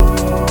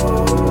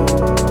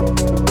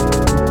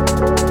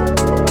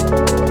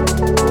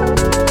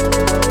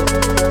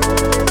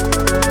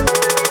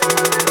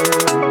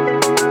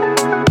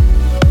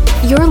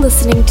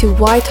to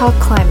Why Talk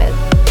Climate,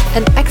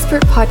 an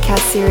expert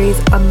podcast series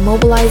on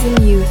mobilizing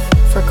youth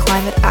for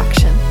climate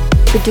action,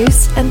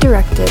 produced and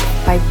directed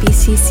by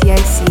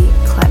BCCIC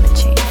Climate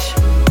Change.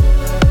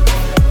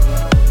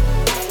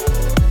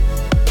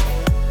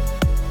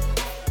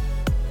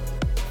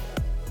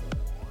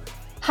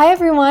 Hi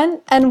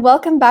everyone, and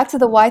welcome back to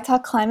the Why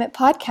Talk Climate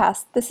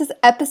podcast. This is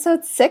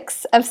episode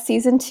 6 of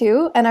season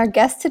 2, and our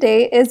guest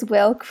today is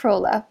Will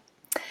Crolla.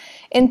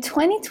 In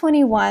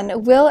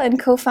 2021, Will and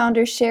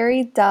co-founder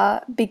Sherry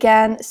Daw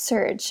began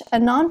Surge, a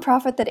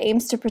nonprofit that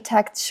aims to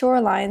protect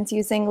shorelines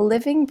using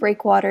living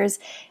breakwaters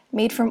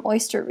made from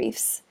oyster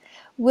reefs.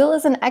 Will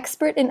is an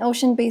expert in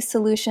ocean-based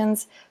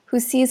solutions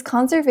who sees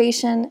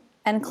conservation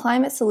and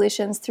climate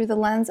solutions through the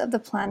lens of the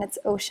planet's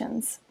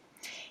oceans.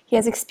 He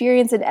has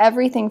experience in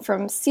everything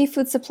from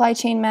seafood supply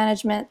chain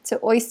management to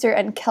oyster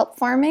and kelp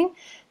farming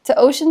to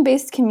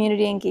ocean-based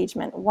community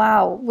engagement.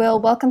 Wow.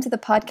 Will, welcome to the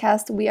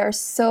podcast. We are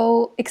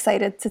so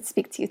excited to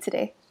speak to you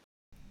today.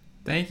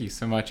 Thank you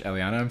so much,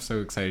 Eliana. I'm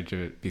so excited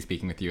to be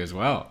speaking with you as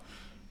well.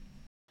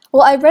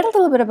 Well, I read a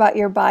little bit about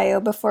your bio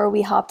before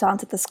we hopped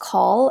onto this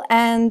call,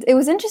 and it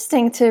was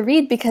interesting to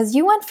read because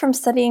you went from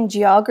studying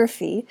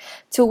geography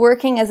to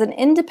working as an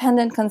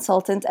independent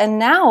consultant, and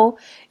now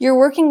you're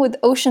working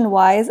with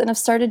OceanWise and have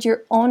started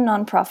your own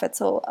nonprofit.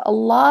 So a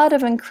lot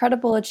of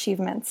incredible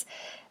achievements.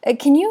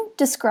 Can you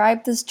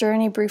describe this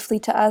journey briefly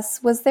to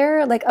us? Was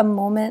there like a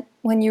moment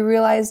when you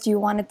realized you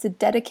wanted to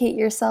dedicate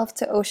yourself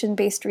to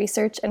ocean-based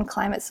research and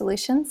climate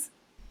solutions?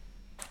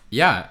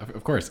 Yeah,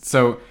 of course.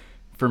 So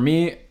for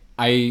me,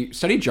 I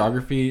studied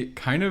geography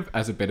kind of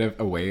as a bit of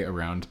a way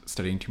around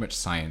studying too much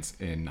science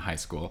in high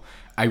school.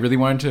 I really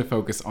wanted to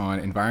focus on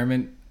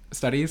environment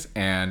studies,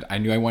 and I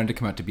knew I wanted to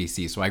come out to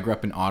BC. So I grew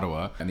up in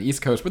Ottawa on the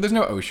East Coast, where there's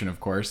no ocean, of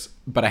course,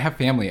 but I have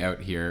family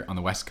out here on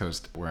the West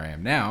Coast where I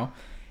am now.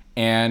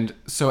 And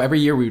so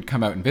every year we would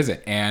come out and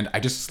visit, and I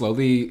just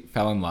slowly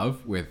fell in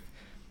love with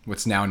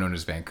what's now known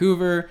as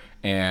Vancouver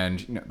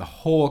and the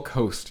whole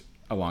coast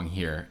along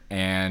here.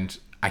 And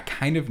I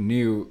kind of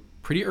knew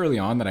pretty early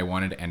on that I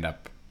wanted to end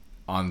up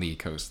on the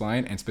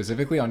coastline and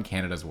specifically on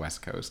Canada's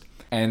West Coast.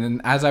 And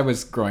then as I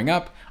was growing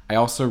up, I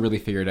also really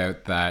figured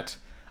out that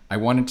I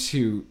wanted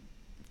to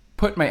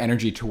put my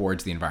energy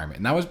towards the environment.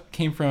 And that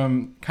came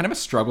from kind of a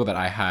struggle that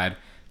I had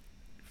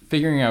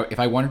figuring out if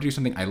I wanted to do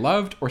something I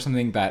loved or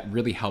something that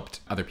really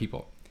helped other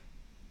people.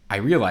 I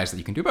realized that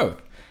you can do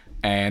both.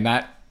 And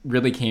that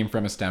really came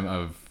from a stem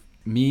of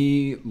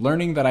me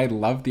learning that I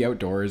love the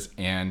outdoors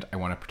and I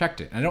want to protect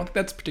it. And I don't think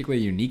that's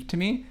particularly unique to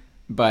me,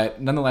 but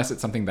nonetheless,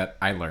 it's something that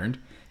I learned.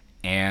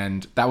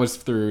 And that was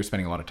through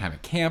spending a lot of time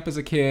at camp as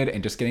a kid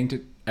and just getting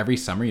to every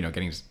summer,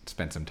 getting to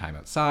spend some time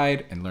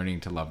outside and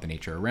learning to love the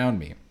nature around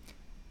me.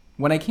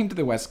 When I came to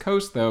the West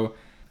Coast, though,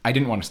 I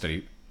didn't want to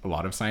study a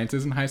lot of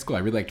sciences in high school. I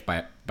really liked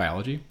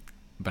biology,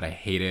 but I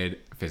hated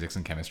physics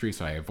and chemistry,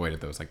 so I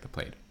avoided those like the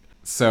plague.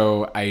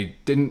 So I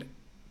didn't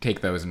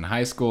take those in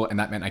high school, and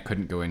that meant I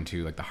couldn't go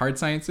into like the hard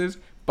sciences.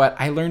 But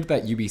I learned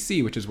that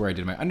UBC, which is where I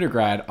did my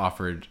undergrad,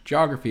 offered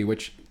geography,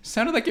 which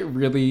sounded like it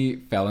really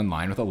fell in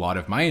line with a lot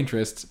of my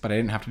interests, but I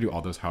didn't have to do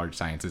all those hard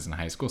sciences in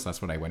high school, so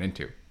that's what I went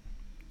into.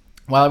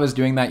 While I was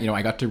doing that,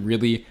 I got to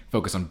really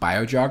focus on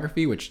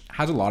biogeography, which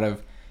has a lot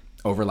of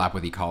overlap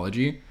with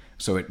ecology.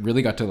 So it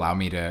really got to allow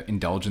me to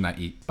indulge in that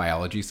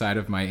biology side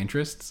of my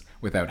interests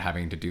without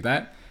having to do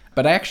that.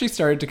 But I actually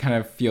started to kind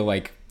of feel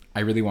like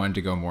I really wanted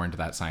to go more into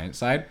that science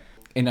side.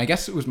 And I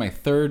guess it was my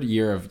third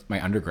year of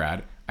my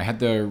undergrad. I had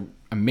the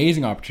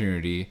amazing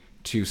opportunity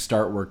to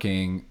start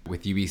working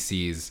with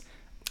UBC's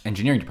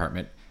engineering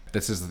department.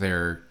 This is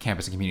their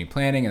campus and community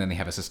planning, and then they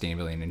have a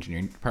sustainability and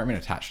engineering department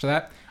attached to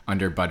that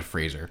under Bud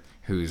Fraser,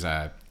 who's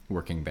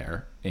working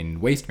there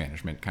in waste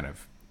management kind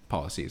of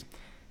policies.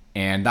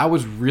 And that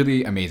was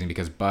really amazing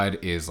because Bud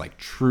is like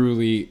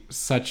truly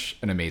such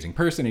an amazing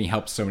person, and he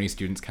helps so many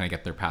students kind of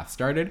get their path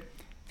started.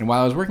 And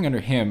while I was working under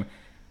him,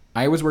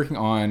 I was working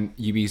on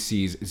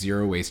UBC's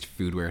zero waste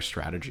foodware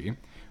strategy,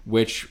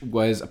 which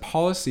was a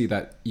policy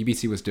that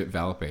UBC was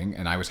developing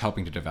and I was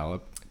helping to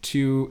develop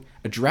to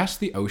address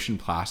the ocean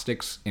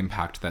plastics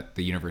impact that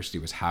the university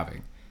was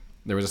having.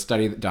 There was a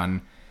study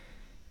done,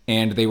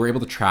 and they were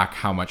able to track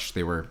how much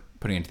they were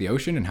putting into the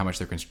ocean and how much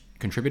they're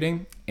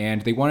contributing,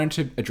 and they wanted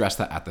to address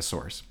that at the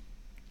source.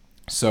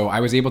 So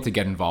I was able to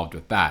get involved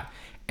with that.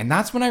 And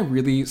that's when I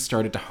really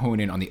started to hone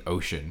in on the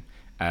ocean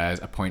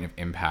as a point of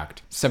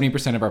impact.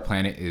 70% of our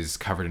planet is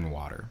covered in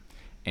water,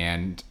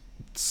 and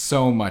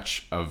so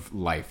much of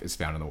life is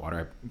found in the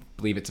water. I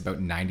believe it's about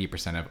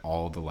 90% of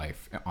all the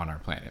life on our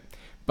planet.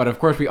 But of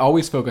course, we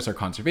always focus our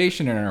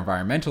conservation and our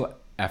environmental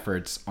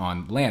efforts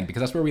on land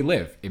because that's where we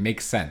live. It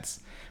makes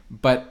sense.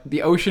 But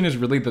the ocean is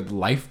really the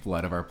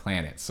lifeblood of our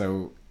planet.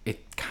 So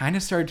it kind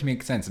of started to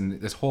make sense.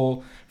 And this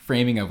whole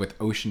framing of with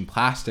ocean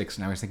plastics,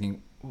 and I was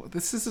thinking, well,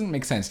 this doesn't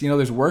make sense.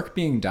 There's work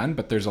being done,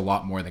 but there's a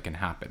lot more that can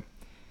happen.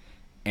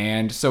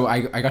 And so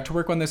I got to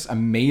work on this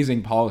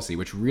amazing policy,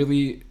 which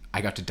really,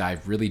 I got to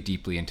dive really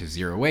deeply into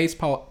zero waste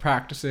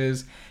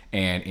practices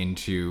and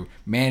into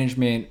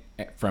management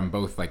from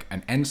both like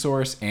an end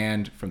source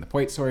and from the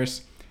point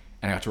source.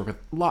 and I got to work with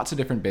lots of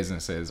different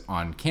businesses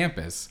on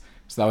campus.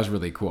 So that was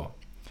really cool.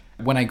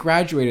 When I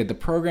graduated, the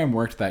program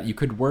worked that you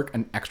could work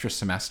an extra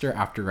semester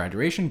after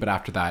graduation, but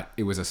after that,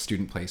 it was a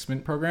student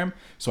placement program,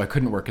 so I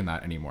couldn't work in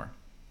that anymore.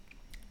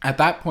 At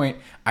that point,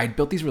 I'd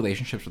built these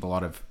relationships with a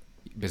lot of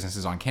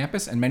businesses on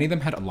campus, and many of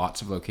them had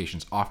lots of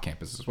locations off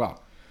campus as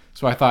well.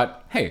 So I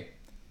thought, hey,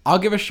 I'll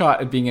give a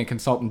shot at being a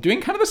consultant, doing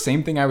kind of the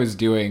same thing I was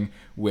doing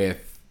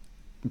with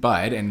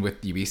Bud and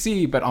with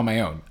UBC, but on my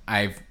own.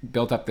 I've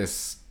built up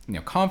this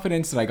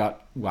confidence that I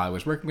got while I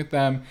was working with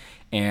them,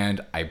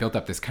 and I built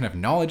up this kind of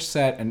knowledge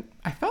set, and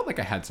I felt like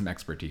I had some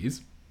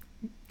expertise.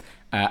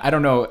 I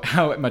don't know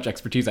how much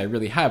expertise I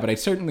really have, but I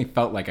certainly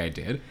felt like I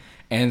did,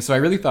 and so I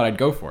really thought I'd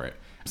go for it.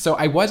 So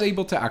I was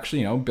able to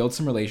actually, build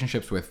some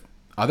relationships with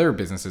other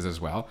businesses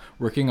as well,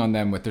 working on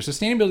them with their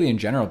sustainability in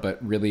general,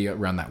 but really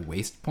around that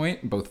waste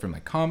point, both from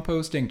like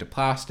composting to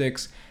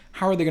plastics.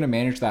 How are they going to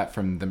manage that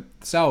from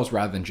themselves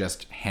rather than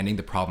just handing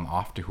the problem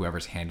off to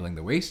whoever's handling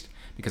the waste?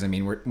 Because when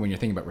you're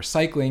thinking about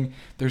recycling,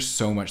 there's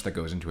so much that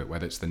goes into it,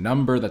 whether it's the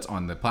number that's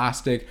on the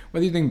plastic,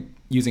 whether you think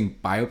using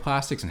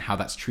bioplastics and how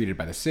that's treated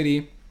by the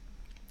city,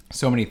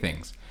 so many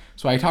things.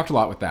 So I talked a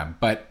lot with them,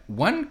 but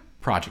one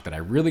project that I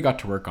really got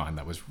to work on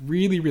that was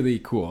really, really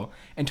cool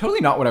and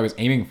totally not what I was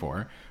aiming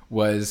for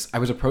was I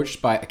was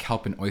approached by a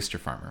kelp and oyster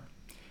farmer.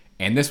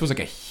 And this was like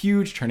a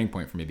huge turning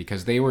point for me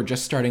because they were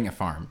just starting a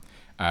farm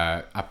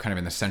up kind of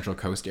in the Central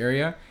Coast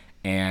area.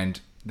 And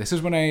this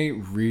is when I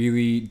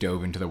really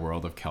dove into the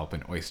world of kelp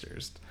and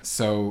oysters.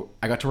 So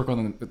I got to work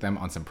with them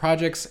on some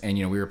projects, and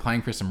we were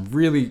applying for some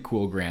really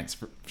cool grants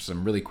for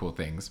some really cool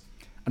things.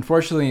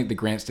 Unfortunately, the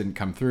grants didn't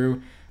come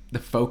through. The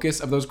focus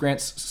of those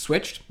grants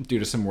switched due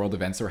to some world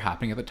events that were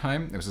happening at the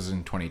time. This was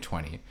in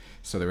 2020.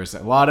 So there was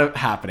a lot of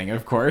happening,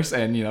 of course.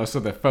 And, so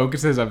the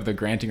focuses of the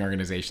granting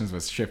organizations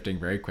was shifting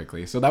very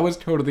quickly. So that was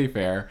totally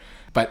fair.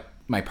 But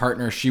my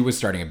partner, she was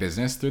starting a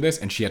business through this,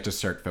 and she had to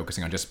start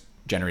focusing on just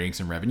generating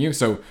some revenue.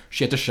 So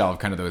she had to shelve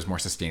kind of those more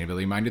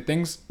sustainability minded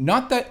things.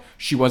 Not that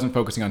she wasn't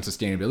focusing on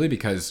sustainability,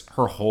 because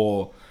her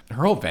whole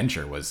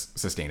venture was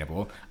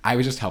sustainable. I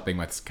was just helping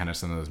with kind of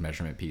some of those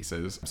measurement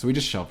pieces. So we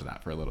just shelved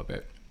that for a little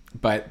bit.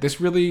 But this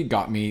really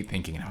got me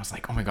thinking, and I was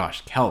like, oh my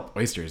gosh, kelp,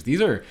 oysters,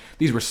 these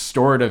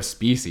restorative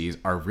species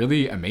are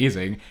really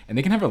amazing, and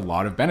they can have a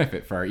lot of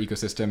benefit for our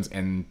ecosystems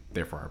and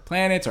therefore our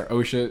planets, our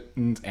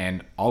oceans,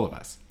 and all of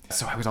us.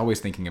 So I was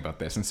always thinking about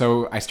this. And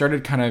so I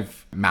started kind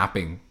of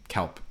mapping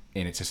kelp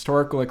in its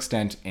historical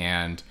extent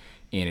and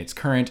in its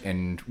current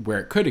and where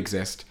it could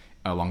exist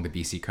along the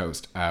BC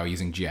coast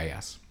using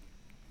GIS.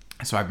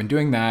 So I've been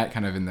doing that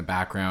kind of in the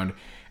background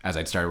as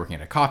I'd started working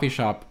at a coffee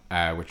shop,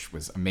 which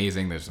was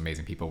amazing. There's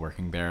amazing people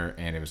working there,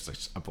 and it was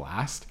just a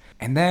blast.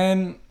 And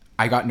then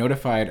I got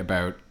notified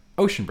about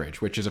Ocean Bridge,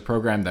 which is a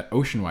program that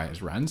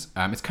OceanWise runs.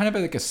 It's kind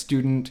of like a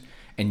student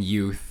and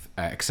youth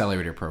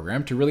accelerator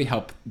program to really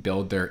help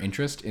build their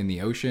interest in the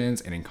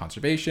oceans and in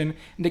conservation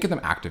and to get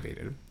them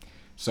activated.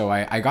 So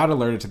I got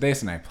alerted to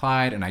this, and I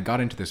applied, and I got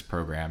into this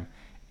program.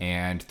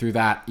 And through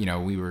that,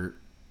 we were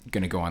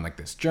going to go on like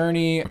this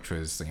journey, which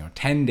was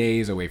 10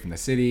 days away from the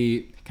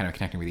city, kind of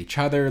connecting with each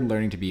other,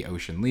 learning to be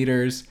ocean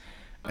leaders,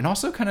 and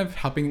also kind of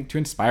helping to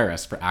inspire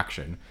us for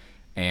action.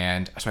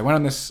 And so I went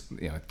on this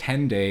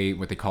 10-day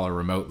what they call a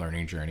remote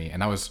learning journey,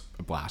 and that was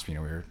a blast. We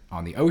were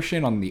on the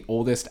ocean, on the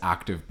oldest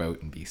active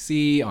boat in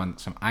BC, on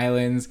some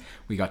islands.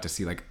 We got to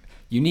see like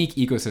unique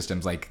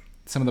ecosystems, like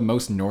some of the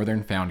most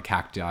northern found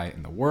cacti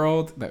in the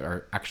world that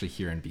are actually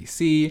here in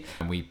BC.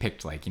 And we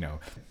picked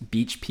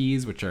beach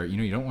peas, which are,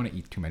 you don't want to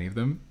eat too many of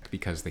them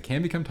because they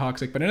can become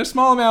toxic, but in a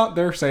small amount,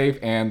 they're safe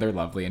and they're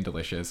lovely and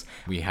delicious.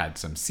 We had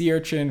some sea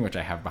urchin, which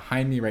I have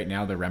behind me right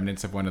now, the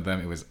remnants of one of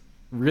them. It was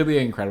really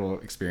an incredible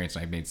experience,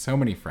 and I've made so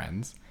many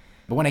friends.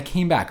 But when I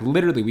came back,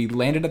 literally, we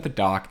landed at the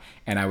dock,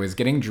 and I was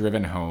getting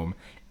driven home,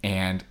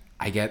 and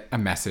I get a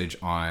message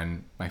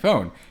on my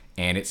phone,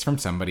 and it's from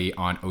somebody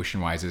on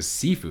OceanWise's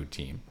seafood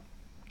team.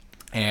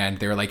 And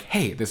they were like,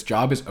 hey, this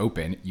job is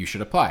open, you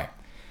should apply.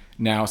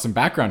 Now, some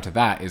background to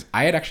that is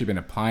I had actually been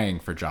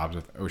applying for jobs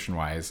with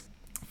OceanWise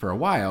for a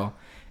while,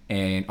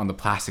 and on the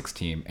plastics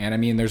team.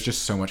 And there's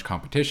just so much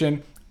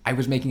competition. I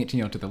was making it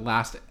to the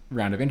last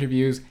round of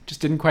interviews,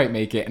 just didn't quite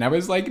make it. And I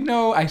was like,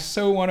 no, I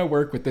so want to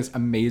work with this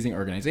amazing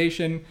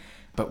organization.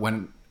 But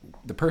when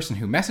the person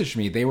who messaged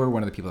me, they were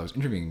one of the people that was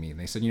interviewing me. And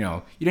they said,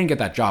 you didn't get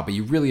that job, but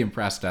you really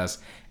impressed us.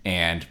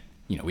 And,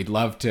 we'd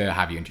love to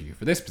have you interview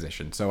for this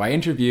position. So I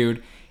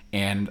interviewed,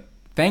 and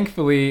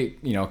thankfully,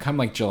 come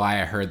like July,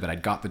 I heard that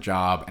I'd got the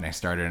job, and I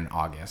started in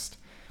August.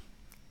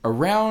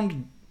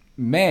 Around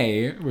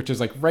May, which is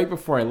like right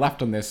before I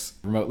left on this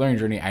remote learning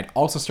journey, I'd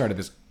also started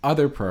this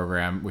other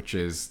program, which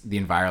is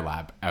the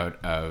EnviroLab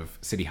out of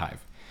City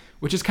Hive,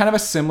 which is kind of a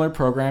similar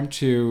program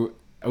to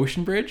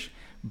Ocean Bridge,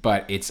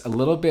 but it's a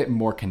little bit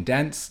more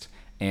condensed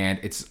and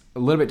it's a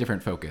little bit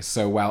different focus.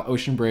 So while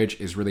Ocean Bridge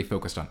is really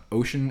focused on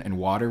ocean and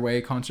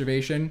waterway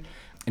conservation,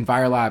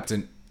 EnviroLab is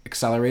an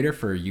accelerator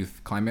for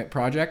youth climate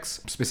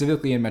projects,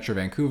 specifically in Metro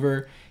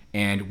Vancouver,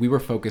 and we were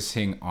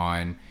focusing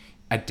on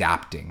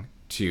adapting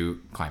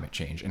to climate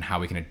change and how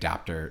we can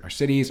adapt our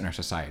cities and our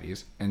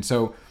societies. And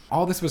so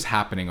all this was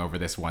happening over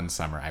this one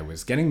summer. I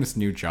was getting this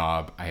new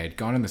job. I had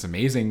gone on this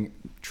amazing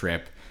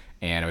trip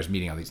and I was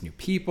meeting all these new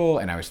people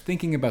and I was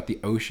thinking about the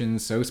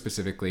oceans so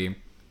specifically.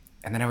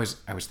 And then I was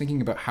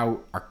thinking about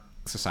how our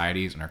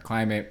societies and our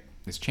climate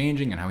is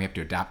changing and how we have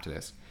to adapt to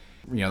this.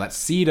 That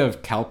seed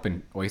of kelp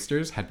and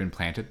oysters had been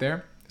planted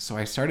there. So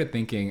I started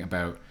thinking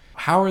about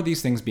how are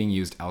these things being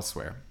used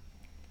elsewhere?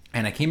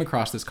 And I came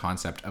across this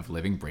concept of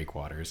living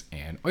breakwaters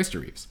and oyster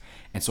reefs.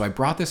 And so I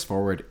brought this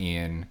forward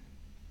in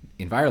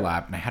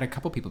EnviroLab, and I had a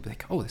couple people be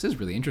like, oh, this is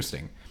really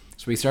interesting.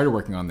 So we started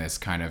working on this,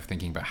 kind of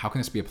thinking about how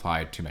can this be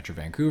applied to Metro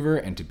Vancouver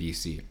and to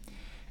BC.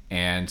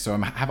 And so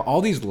I have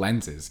all these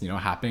lenses,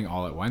 happening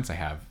all at once. I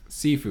have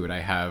seafood, I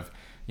have,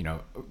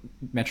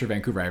 Metro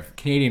Vancouver, I have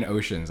Canadian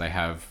oceans, I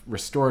have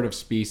restorative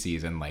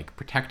species and like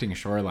protecting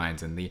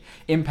shorelines and the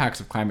impacts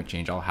of climate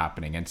change all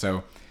happening. And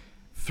so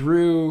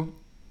through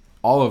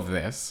all of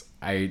this,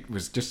 I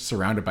was just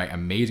surrounded by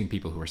amazing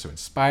people who were so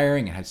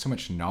inspiring and had so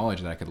much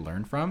knowledge that I could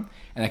learn from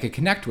and I could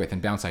connect with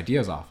and bounce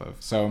ideas off of.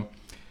 So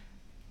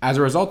as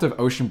a result of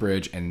Ocean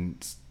Bridge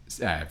and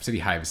City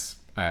Hive's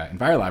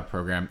EnviroLab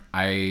program,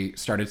 I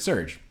started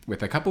Surge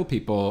with a couple of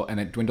people, and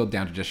it dwindled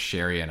down to just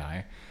Sherry and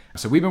I.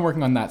 So we've been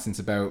working on that since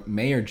about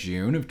May or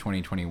June of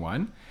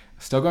 2021.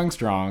 Still going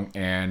strong,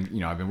 and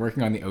I've been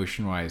working on the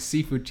Oceanwise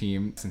seafood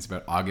team since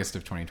about August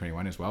of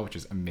 2021 as well, which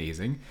is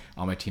amazing.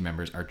 All my team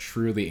members are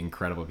truly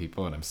incredible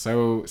people, and I'm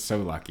so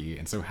lucky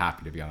and so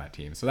happy to be on that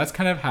team. So that's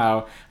kind of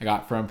how I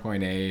got from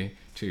point A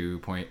to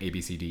point A, B,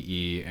 C, D,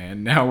 E,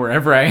 and now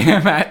wherever I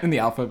am at in the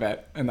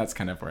alphabet, and that's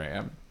kind of where I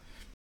am.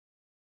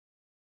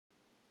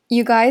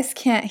 You guys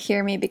can't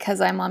hear me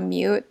because I'm on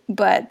mute,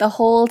 but the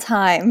whole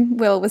time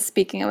Will was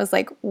speaking, I was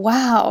like,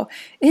 wow,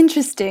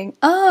 interesting.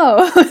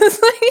 Oh,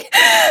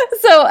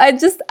 so I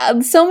just,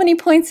 so many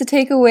points to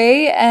take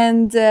away.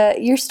 And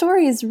your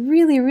story is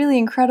really, really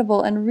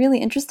incredible and really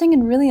interesting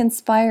and really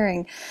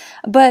inspiring.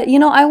 But,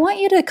 I want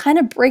you to kind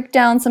of break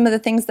down some of the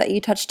things that you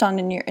touched on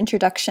in your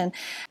introduction.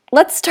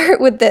 Let's start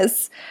with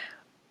this.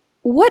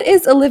 What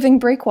is a living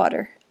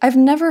breakwater? I've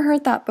never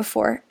heard that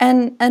before.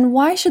 And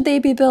why should they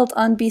be built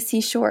on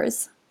BC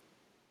shores?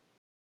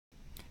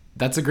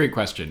 That's a great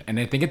question. And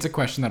I think it's a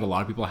question that a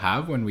lot of people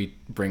have when we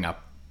bring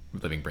up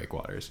living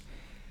breakwaters.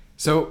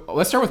 So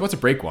let's start with what's a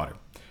breakwater.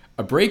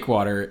 A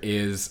breakwater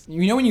is,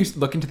 when you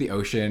look into the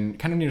ocean,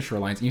 kind of near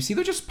shorelines, and you see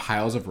they're just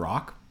piles of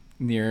rock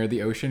near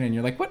the ocean, and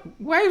you're like,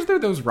 why is there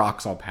those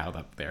rocks all piled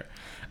up there?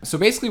 So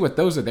basically what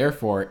those are there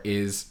for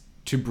is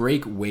to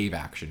break wave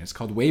action. It's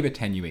called wave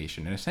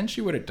attenuation. And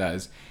essentially what it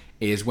does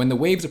is when the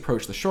waves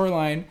approach the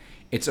shoreline,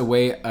 it's a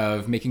way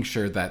of making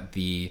sure that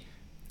the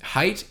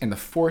height and the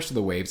force of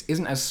the waves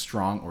isn't as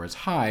strong or as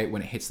high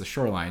when it hits the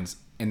shorelines,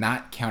 and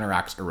that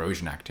counteracts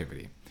erosion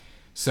activity.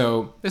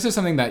 So this is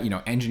something that,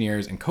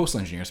 engineers and coastal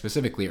engineers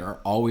specifically are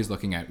always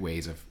looking at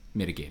ways of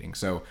mitigating.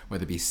 So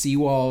whether it be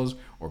seawalls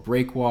or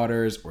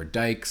breakwaters or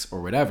dikes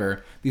or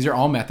whatever, these are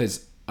all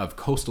methods of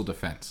coastal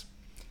defense.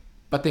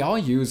 But they all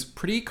use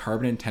pretty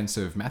carbon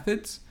intensive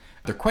methods.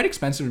 They're quite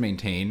expensive to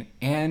maintain,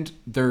 and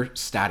they're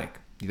static.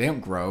 They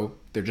don't grow.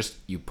 They're just,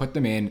 you put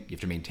them in, you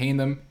have to maintain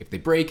them. If they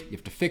break, you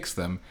have to fix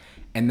them.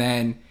 And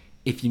then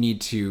if you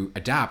need to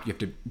adapt, you have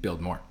to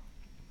build more.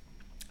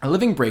 A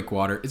living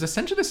breakwater is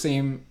essentially the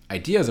same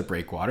idea as a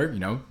breakwater.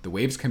 The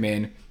waves come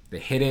in, they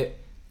hit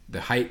it,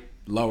 the height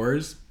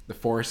lowers, the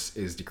force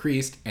is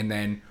decreased, and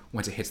then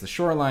once it hits the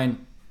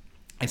shoreline,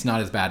 it's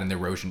not as bad, and the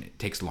erosion, it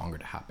takes longer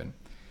to happen.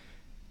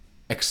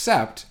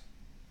 Except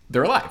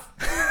they're alive.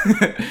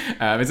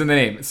 It's in the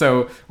name.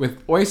 So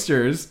with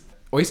oysters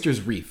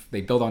reef.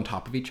 They build on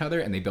top of each other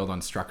and they build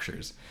on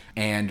structures.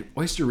 And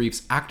oyster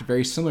reefs act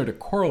very similar to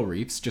coral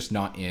reefs, just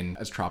not in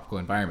as tropical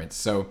environments.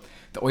 So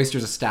the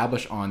oysters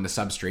establish on the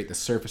substrate, the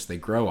surface they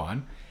grow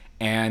on,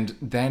 and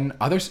then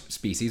other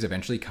species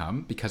eventually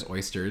come because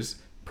oysters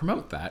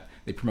promote that.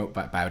 They promote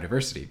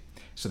biodiversity.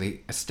 So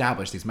they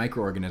establish these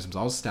microorganisms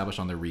all established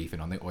on the reef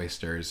and on the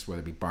oysters,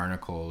 whether it be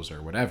barnacles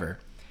or whatever.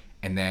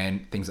 And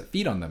then things that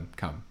feed on them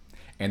come.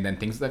 And then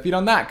things that feed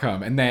on that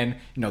come. And then,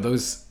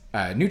 those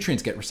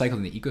nutrients get recycled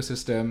in the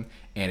ecosystem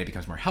and it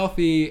becomes more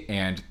healthy.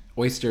 And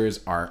oysters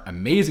are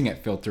amazing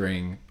at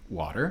filtering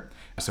water.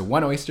 So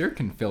one oyster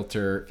can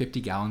filter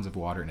 50 gallons of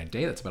water in a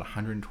day. That's about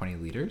 120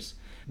 liters,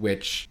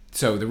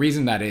 so the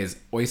reason that is,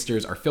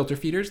 oysters are filter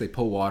feeders. They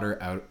pull water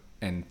out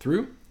and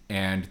through,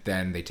 and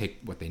then they take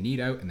what they need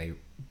out and they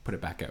put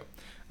it back out.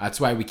 That's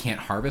why we can't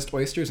harvest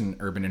oysters in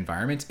urban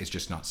environments. It's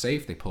just not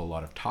safe. They pull a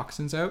lot of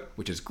toxins out,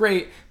 which is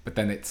great, but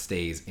then it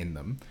stays in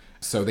them.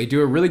 So they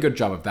do a really good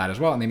job of that as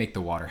well, and they make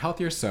the water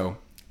healthier. So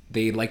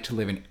they like to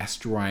live in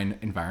estuarine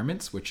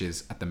environments, which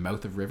is at the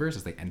mouth of rivers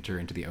as they enter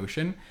into the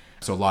ocean.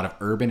 So a lot of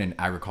urban and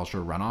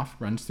agricultural runoff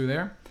runs through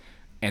there.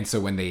 And so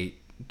when they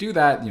do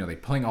that, they're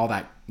pulling all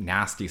that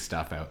nasty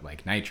stuff out,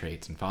 like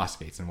nitrates and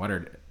phosphates and what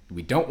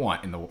we don't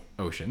want in the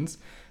oceans,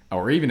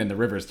 or even in the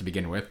rivers to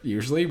begin with.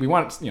 Usually we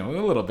want, a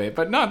little bit,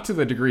 but not to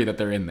the degree that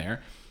they're in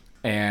there.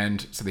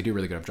 And so they do a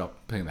really good job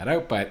putting that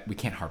out, but we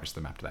can't harvest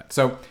them after that.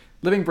 So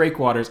Living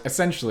breakwaters,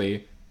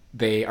 essentially,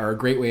 they are a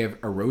great way of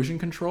erosion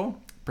control,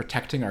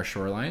 protecting our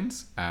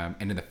shorelines, and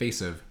in the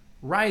face of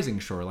rising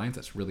shorelines,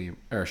 that's really,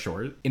 or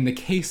shore. In the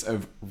case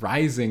of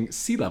rising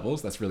sea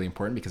levels, that's really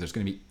important because there's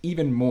going to be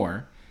even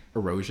more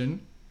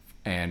erosion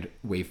and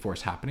wave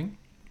force happening.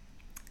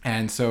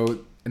 And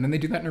then they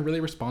do that in a really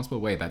responsible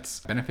way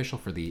that's beneficial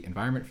for the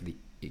environment, for the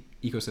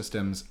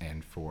ecosystems,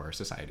 and for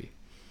society.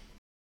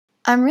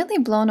 I'm really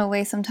blown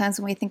away sometimes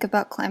when we think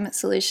about climate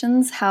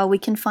solutions, how we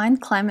can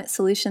find climate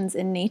solutions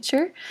in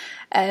nature.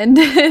 And,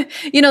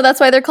 that's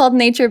why they're called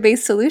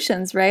nature-based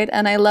solutions, right?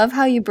 And I love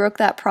how you broke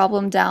that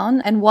problem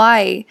down and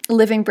why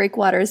living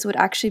breakwaters would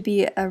actually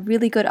be a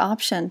really good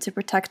option to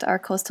protect our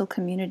coastal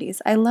communities.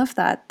 I love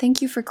that.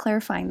 Thank you for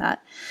clarifying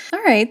that.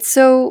 All right.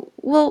 So,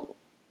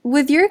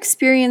 with your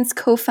experience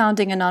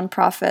co-founding a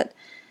nonprofit,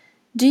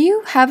 do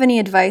you have any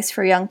advice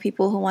for young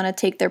people who want to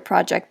take their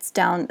projects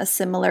down a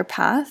similar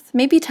path?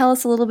 Maybe tell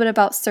us a little bit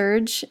about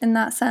Surge in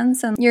that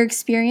sense and your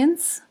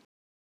experience.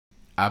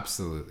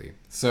 Absolutely.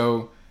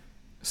 So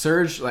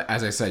Surge,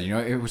 as I said,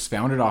 it was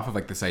founded off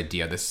of this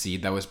idea, this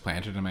seed that was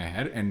planted in my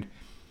head. And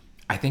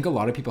I think a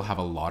lot of people have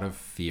a lot of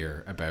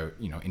fear about,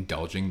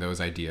 indulging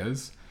those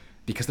ideas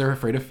because they're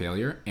afraid of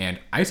failure. And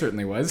I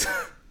certainly was.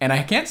 And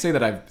I can't say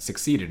that I've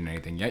succeeded in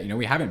anything yet.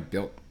 We haven't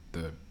built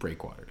the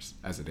breakwaters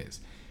as it is.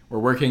 We're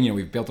working,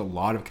 we've built a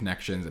lot of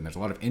connections and there's a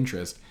lot of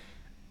interest,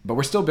 but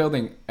we're still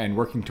building and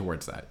working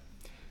towards that.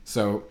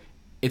 So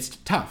it's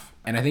tough.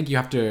 And I think you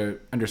have to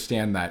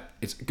understand that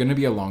it's going to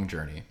be a long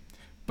journey.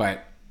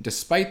 But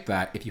despite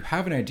that, if you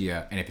have an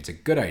idea and if it's a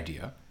good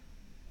idea,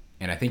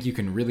 and I think you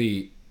can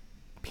really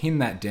pin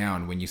that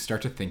down when you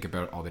start to think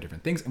about all the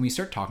different things and we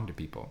start talking to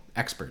people,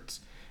 experts.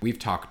 We've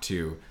talked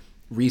to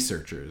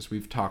researchers,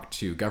 we've talked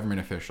to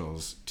government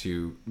officials,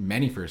 to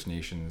many First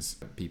Nations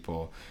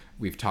people.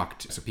 We've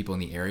talked to people in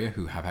the area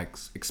who have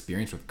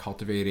experience with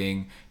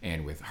cultivating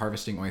and with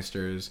harvesting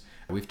oysters.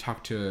 We've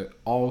talked to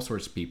all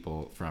sorts of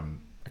people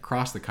from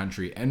across the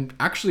country and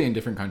actually in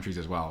different countries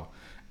as well.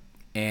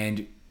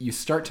 And you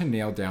start to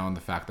nail down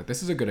the fact that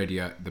this is a good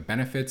idea. The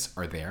benefits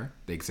are there.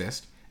 They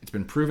exist. It's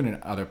been proven in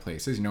other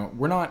places.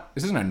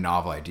 This isn't a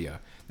novel idea.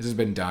 This has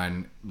been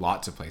done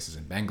lots of places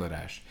in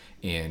Bangladesh,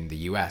 in the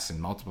US, in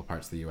multiple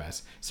parts of the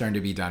US, starting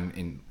to be done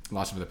in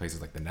lots of other places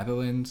like the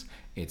Netherlands.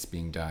 It's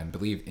being done, I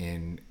believe,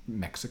 in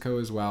Mexico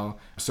as well.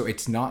 So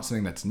it's not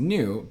something that's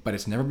new, but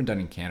it's never been done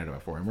in Canada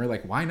before. And we're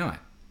like, why not?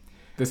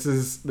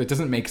 It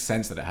doesn't make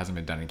sense that it hasn't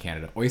been done in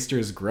Canada.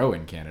 Oysters grow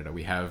in Canada.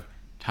 We have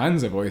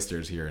tons of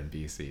oysters here in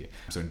BC.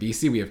 So in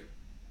BC, we have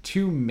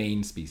two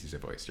main species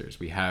of oysters.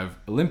 We have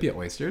Olympia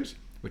oysters,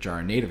 which are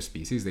a native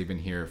species. They've been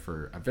here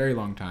for a very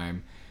long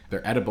time.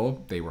 They're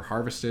edible. They were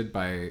harvested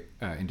by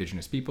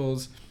indigenous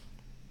peoples.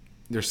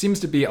 There seems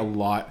to be a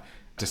lot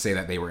to say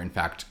that they were in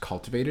fact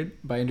cultivated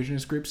by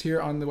indigenous groups here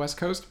on the West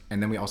Coast.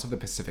 And then we also have the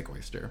Pacific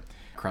oyster,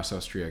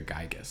 Crassostrea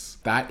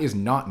gigas. That is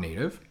not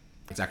native.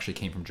 It actually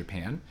came from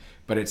Japan,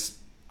 but it's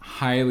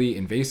highly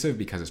invasive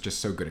because it's just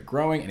so good at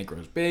growing and it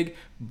grows big.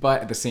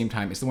 But at the same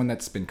time, it's the one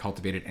that's been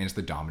cultivated and it's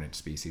the dominant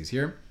species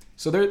here.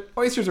 So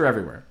oysters are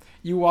everywhere.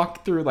 You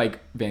walk through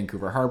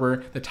Vancouver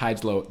Harbor, the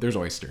tide's low, there's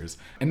oysters.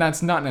 And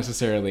that's not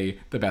necessarily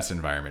the best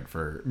environment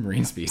for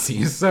marine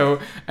species.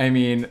 So,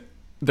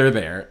 they're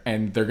there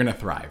and they're gonna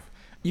thrive.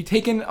 You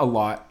take in a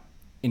lot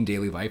in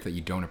daily life that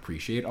you don't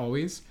appreciate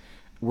always.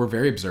 We're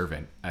very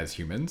observant as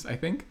humans, I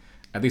think.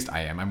 At least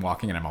I am. I'm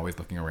walking and I'm always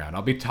looking around.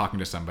 I'll be talking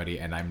to somebody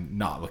and I'm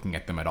not looking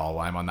at them at all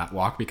while I'm on that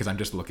walk because I'm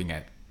just looking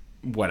at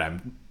what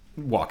I'm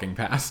walking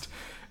past.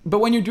 But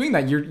when you're doing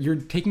that, you're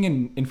taking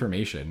in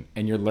information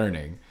and you're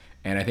learning.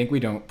 And I think we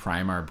don't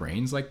prime our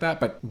brains like that.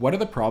 But what are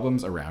the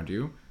problems around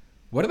you?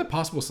 What are the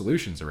possible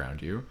solutions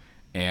around you?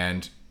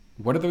 And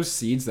what are those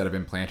seeds that have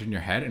been planted in your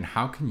head? And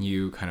how can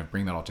you kind of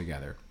bring that all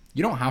together?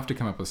 You don't have to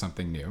come up with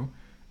something new.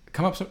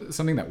 Come up with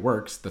something that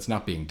works that's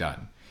not being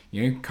done.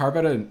 Carve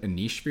out a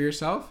niche for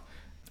yourself,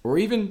 or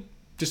even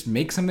just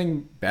make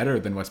something better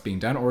than what's being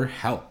done, or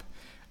help.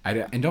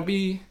 And don't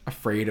be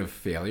afraid of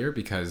failure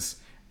because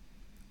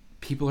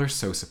people are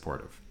so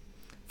supportive.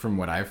 From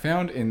what I've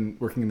found in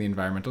working in the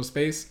environmental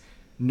space,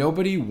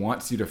 nobody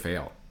wants you to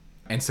fail.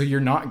 And so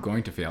you're not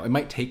going to fail. It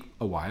might take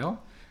a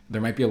while.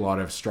 There might be a lot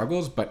of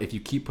struggles, but if you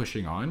keep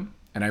pushing on,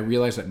 and I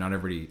realize that not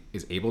everybody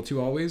is able to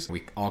always,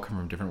 we all come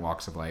from different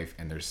walks of life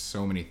and there's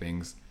so many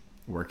things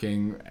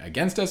working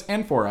against us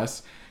and for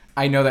us.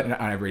 I know that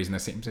not everybody's in the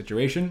same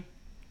situation.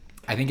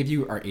 I think if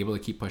you are able to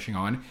keep pushing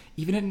on,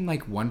 even in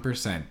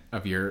 1%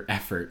 of your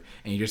effort,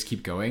 and you just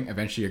keep going,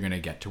 eventually you're going to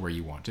get to where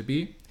you want to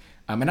be.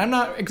 And I'm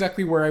not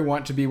exactly where I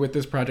want to be with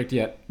this project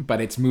yet, but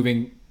it's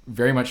moving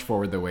very much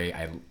forward the way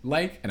I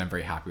like, and I'm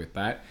very happy with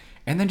that.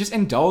 And then just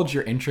indulge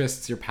your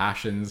interests, your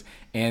passions,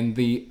 and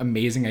the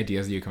amazing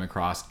ideas that you come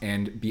across,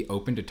 and be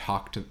open to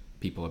talk to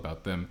people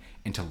about them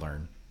and to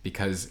learn.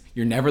 Because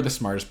you're never the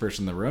smartest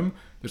person in the room.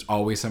 There's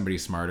always somebody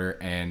smarter,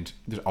 and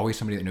there's always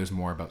somebody that knows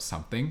more about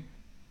something.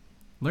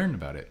 Learn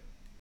about it.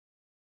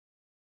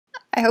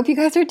 I hope you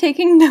guys are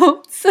taking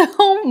notes.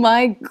 Oh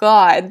my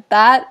God,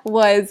 that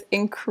was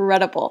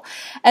incredible.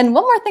 And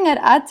one more thing I'd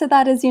add to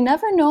that is you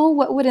never know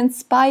what would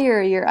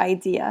inspire your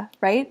idea,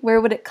 right?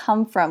 Where would it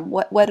come from?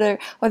 Whether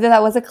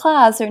that was a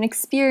class or an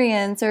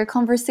experience or a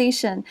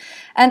conversation.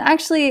 And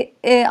actually,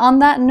 on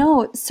that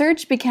note,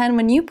 Surge began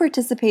when you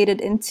participated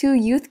in two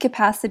youth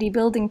capacity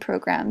building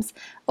programs,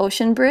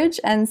 Ocean Bridge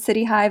and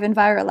City Hive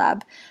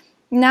EnviroLab.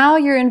 Now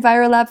you're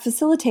EnviroLab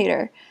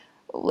facilitator.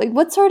 Like,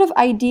 what sort of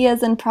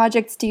ideas and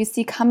projects do you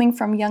see coming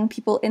from young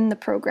people in the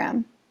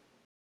program?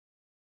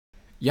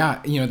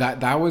 Yeah,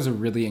 that was a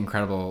really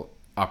incredible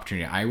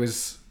opportunity.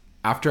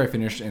 After I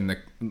finished in the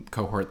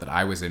cohort that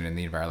I was in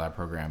the EnviroLab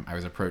program, I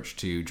was approached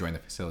to join the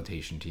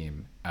facilitation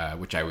team,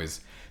 which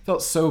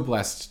felt so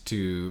blessed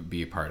to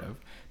be a part of,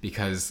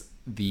 because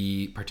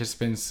the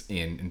participants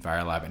in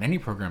EnviroLab and any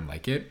program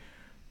like it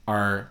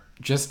are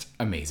just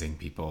amazing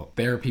people.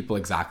 They're people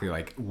exactly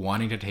like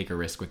wanting to take a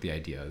risk with the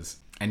ideas.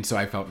 And so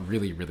I felt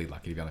really, really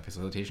lucky to be on the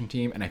facilitation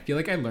team. And I feel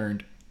like I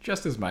learned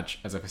just as much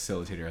as a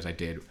facilitator as I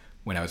did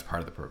when I was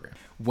part of the program.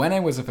 When I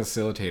was a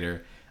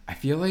facilitator, I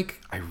feel like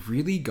I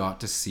really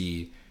got to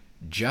see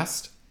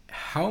just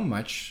how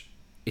much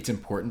it's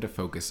important to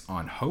focus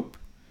on hope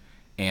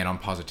and on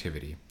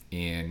positivity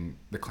in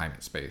the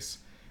climate space.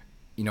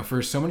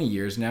 For so many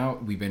years now,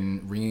 we've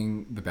been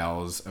ringing the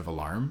bells of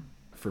alarm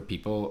for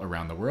people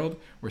around the world.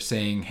 We're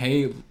saying,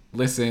 hey,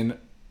 listen,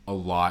 a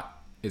lot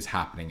is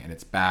happening and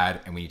it's bad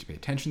and we need to pay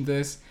attention to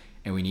this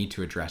and we need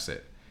to address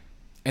it.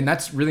 And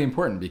that's really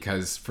important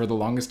because for the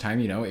longest time,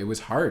 it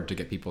was hard to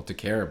get people to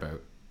care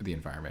about the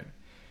environment.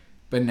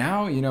 But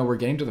now, we're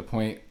getting to the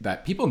point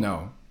that people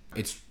know.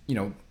 It's,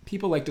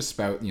 people like to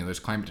spout, there's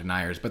climate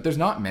deniers, but there's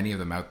not many of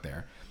them out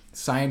there.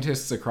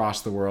 Scientists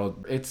across the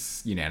world,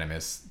 it's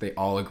unanimous. They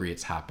all agree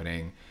it's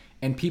happening.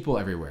 And people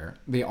everywhere,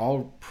 they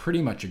all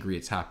pretty much agree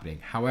it's happening.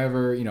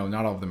 However,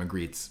 not all of them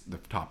agree it's the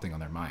top thing on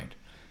their mind.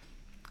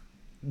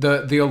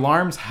 The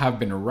alarms have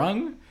been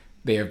rung.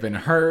 They have been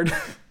heard.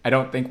 I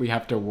don't think we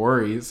have to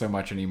worry so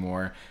much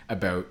anymore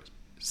about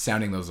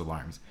sounding those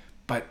alarms.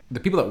 But the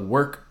people that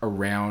work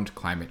around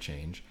climate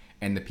change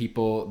and the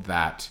people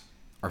that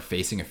are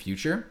facing a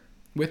future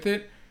with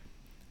it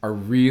are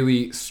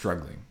really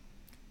struggling.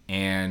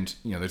 And,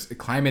 there's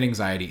climate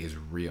anxiety is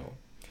real.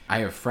 I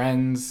have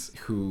friends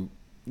who,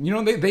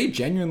 they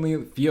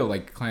genuinely feel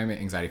like climate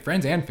anxiety,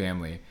 friends and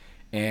family.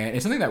 And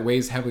it's something that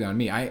weighs heavily on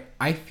me.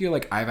 I feel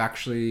like I've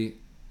actually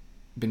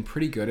been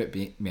pretty good at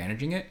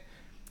managing it.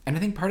 And I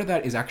think part of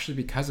that is actually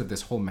because of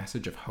this whole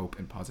message of hope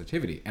and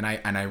positivity. And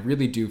I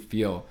really do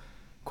feel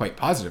quite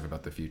positive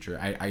about the future.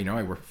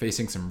 We're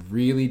facing some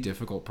really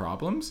difficult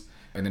problems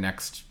in the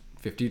next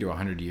 50 to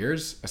 100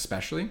 years,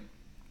 especially.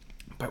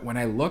 But when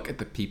I look at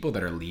the people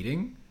that are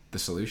leading the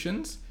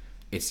solutions,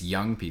 it's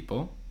young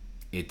people,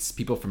 it's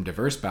people from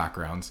diverse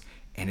backgrounds,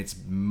 and it's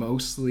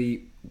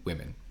mostly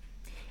women.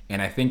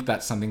 And I think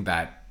that's something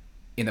that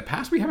in the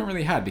past we haven't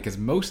really had, because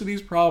most of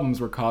these problems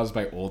were caused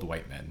by old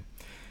white men.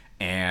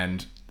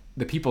 And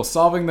the people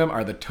solving them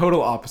are the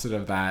total opposite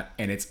of that,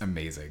 and it's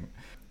amazing.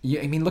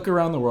 Look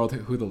around the world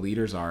who the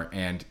leaders are,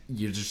 and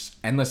you're just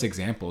endless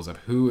examples of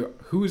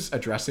who's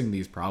addressing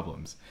these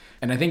problems.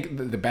 And I think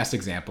the best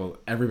example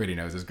everybody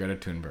knows is Greta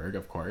Thunberg,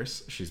 of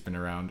course. She's been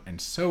around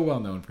and so well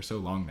known for so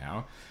long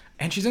now.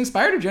 And she's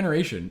inspired a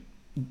generation,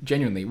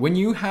 genuinely. When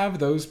you have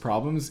those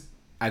problems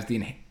as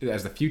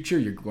the future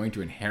you're going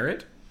to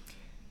inherit,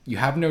 you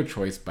have no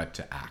choice but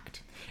to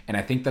act. And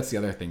I think that's the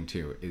other thing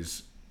too,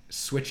 is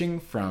switching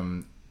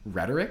from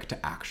rhetoric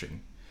to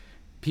action.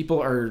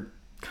 People are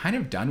kind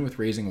of done with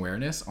raising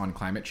awareness on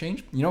climate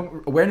change.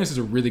 Awareness is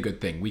a really good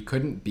thing. We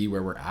couldn't be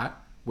where we're at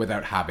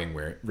without having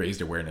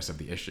raised awareness of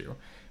the issue.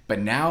 But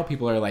now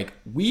people are like,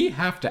 we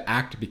have to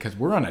act because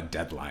we're on a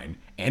deadline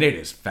and it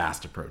is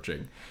fast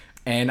approaching.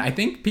 And I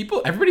think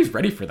everybody's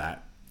ready for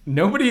that.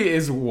 Nobody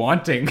is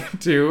wanting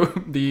to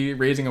be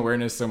raising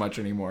awareness so much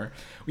anymore.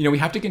 We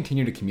have to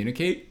continue to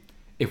communicate.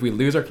 If we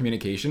lose our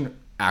communication,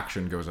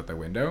 action goes out the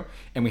window,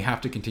 and we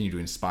have to continue to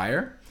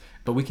inspire,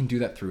 but we can do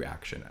that through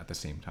action at the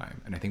same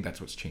time. And I think that's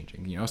what's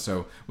changing,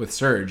 So with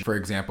Surge, for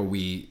example,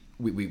 we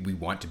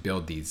want to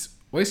build these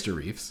oyster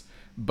reefs,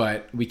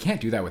 but we can't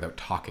do that without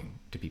talking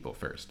to people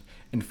first,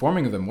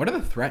 informing them what are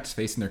the threats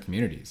facing their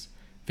communities,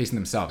 facing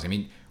themselves.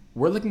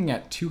 We're looking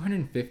at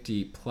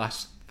 250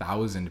 plus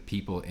thousand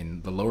people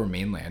in the lower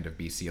mainland of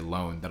BC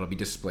alone that'll be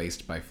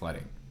displaced by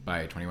flooding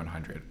by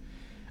 2100.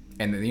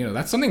 And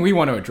that's something we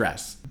want to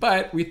address.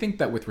 But we think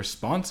that with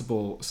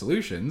responsible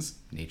solutions,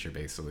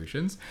 nature-based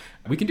solutions,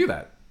 we can do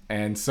that.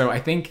 And so I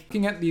think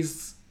looking at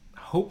these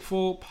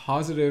hopeful,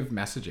 positive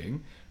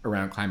messaging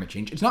around climate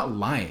change, it's not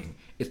lying.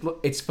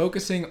 It's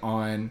focusing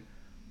on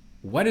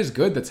what is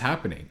good that's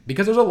happening,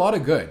 because there's a lot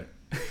of good.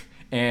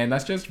 And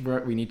that's just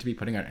what we need to be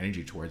putting our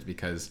energy towards,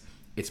 because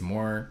it's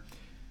more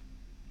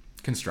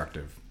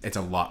constructive. It's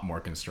a lot more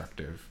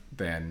constructive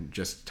than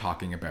just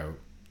talking about,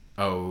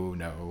 oh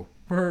no,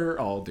 we're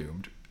all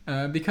doomed.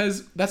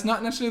 Because that's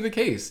not necessarily the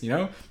case,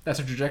 That's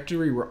a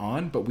trajectory we're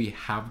on, but we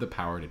have the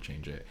power to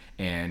change it.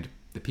 And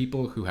the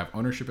people who have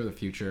ownership of the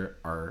future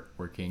are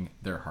working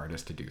their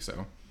hardest to do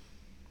so.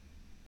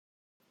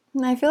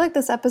 And I feel like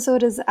this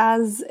episode is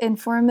as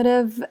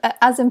informative,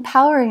 as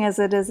empowering as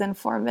it is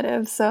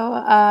informative. So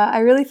I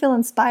really feel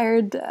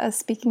inspired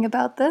speaking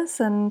about this.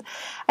 And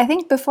I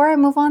think before I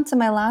move on to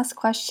my last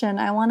question,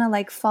 I want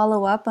to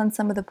follow up on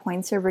some of the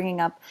points you're bringing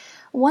up.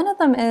 One of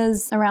them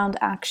is around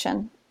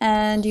action.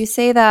 And you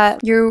say that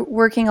you're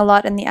working a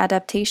lot in the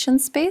adaptation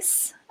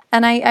space.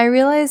 And I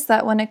realize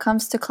that when it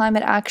comes to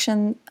climate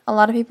action, a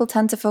lot of people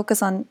tend to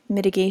focus on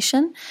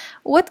mitigation.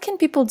 What can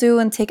people do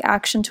and take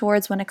action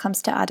towards when it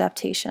comes to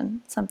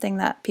adaptation? Something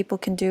that people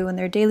can do in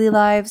their daily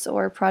lives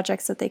or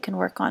projects that they can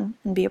work on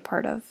and be a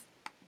part of?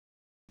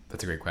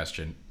 That's a great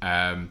question.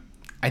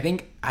 I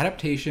think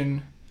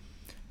adaptation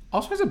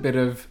also has a bit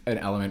of an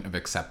element of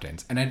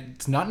acceptance. And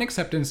it's not an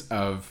acceptance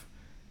of,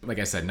 like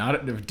I said,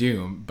 not of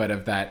doom, but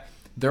of that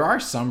there are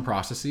some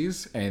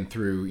processes and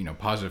through,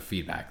 positive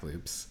feedback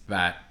loops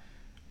that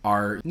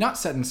are not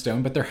set in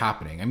stone, but they're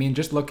happening. I mean,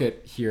 just look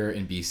at here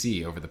in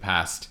BC over the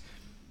past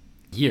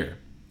year.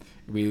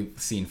 We've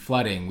seen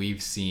flooding,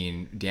 we've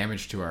seen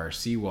damage to our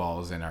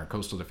seawalls and our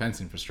coastal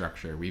defense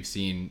infrastructure. We've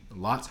seen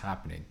lots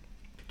happening.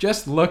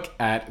 Just look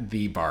at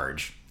the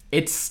barge.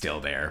 It's still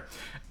there.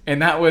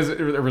 And that was a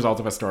result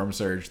of a storm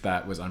surge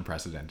that was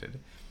unprecedented.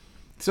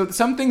 So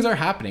some things are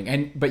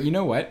happening. But you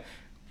know what?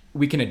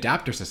 We can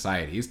adapt our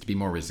societies to be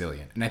more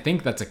resilient. And I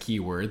think that's a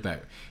key word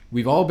that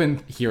we've all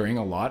been hearing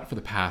a lot for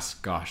the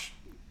past,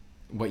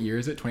 what year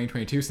is it?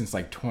 2022, since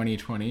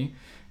 2020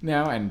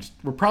 now. And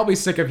we're probably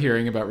sick of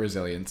hearing about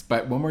resilience.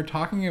 But when we're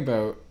talking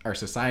about our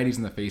societies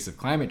in the face of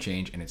climate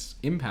change and its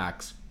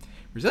impacts,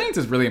 resilience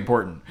is really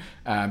important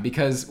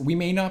because we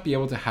may not be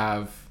able to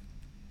have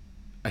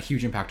a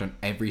huge impact on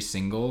every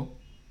single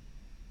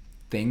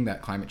thing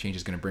that climate change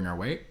is going to bring our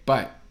way.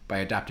 But by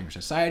adapting our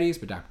societies,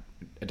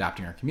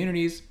 adapting our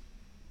communities,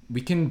 we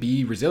can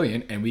be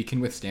resilient and we can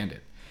withstand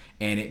it.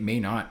 And it may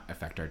not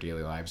affect our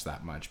daily lives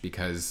that much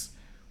because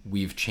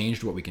we've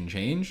changed what we can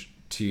change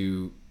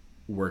to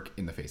work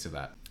in the face of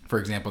that. For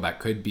example, that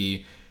could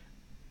be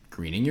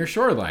greening your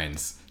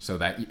shorelines so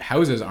that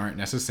houses aren't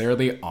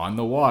necessarily on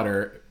the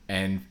water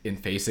and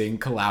facing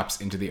collapse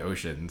into the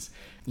oceans.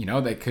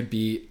 That could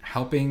be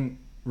helping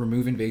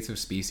remove invasive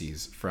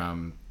species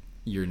from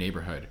your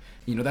neighborhood.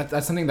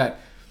 That's something that,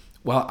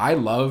 while I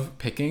love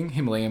picking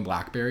Himalayan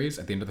blackberries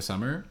at the end of the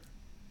summer,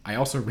 I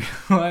also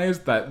realize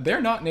that they're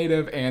not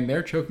native and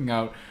they're choking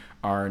out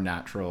our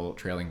natural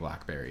trailing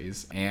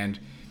blackberries. And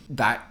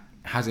that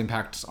has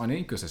impacts on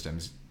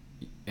ecosystems.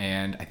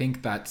 And I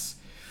think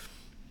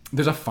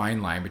there's a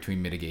fine line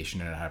between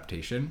mitigation and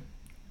adaptation.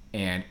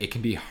 And it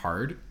can be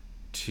hard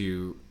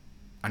to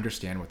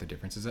understand what the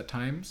difference is at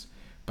times.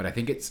 But I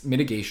think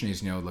mitigation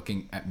is,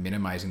 looking at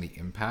minimizing the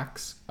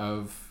impacts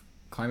of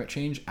climate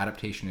change.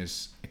 Adaptation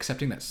is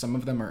accepting that some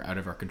of them are out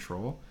of our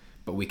control,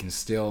 but we can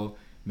still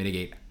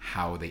mitigate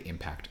how they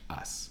impact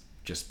us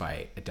just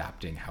by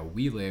adapting how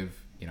we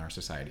live in our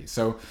society.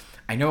 So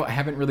I know I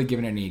haven't really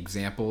given any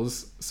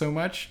examples so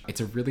much.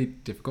 It's a really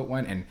difficult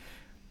one. And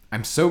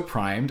I'm so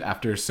primed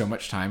after so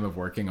much time of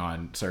working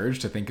on Surge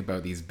to think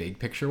about these big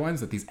picture ones,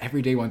 that these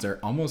everyday ones are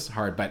almost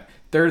hard, but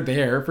they're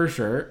there for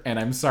sure. And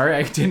I'm sorry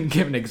I didn't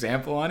give an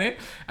example on it.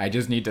 I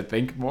just need to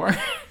think more.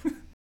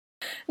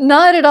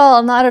 Not at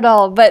all, not at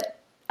all. But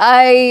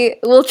I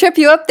will trip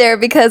you up there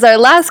because our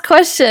last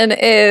question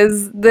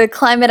is the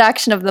climate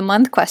action of the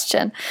month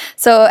question.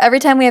 So every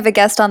time we have a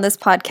guest on this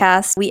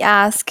podcast, we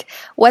ask,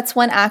 what's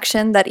one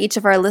action that each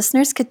of our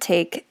listeners could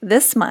take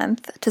this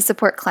month to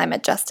support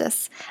climate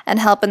justice and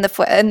help in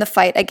the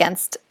fight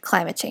against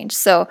climate change?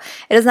 So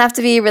it doesn't have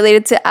to be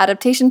related to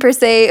adaptation per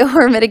se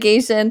or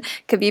mitigation.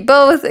 It could be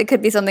both. It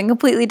could be something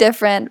completely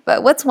different.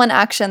 But what's one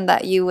action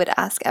that you would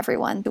ask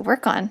everyone to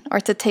work on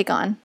or to take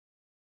on?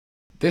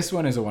 This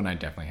one is the one I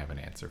definitely have an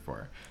answer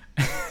for.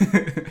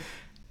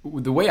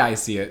 The way I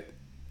see it,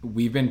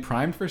 we've been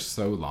primed for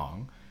so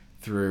long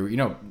through,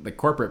 the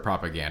corporate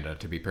propaganda,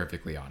 to be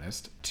perfectly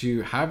honest,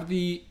 to have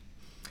the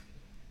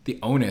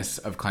onus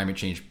of climate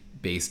change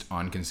based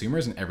on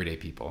consumers and everyday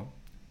people.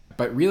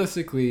 But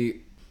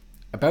realistically,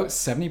 about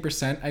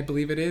 70%, I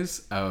believe it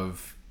is,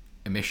 of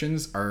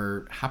emissions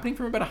are happening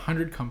from about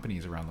 100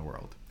 companies around the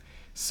world.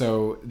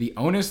 So the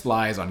onus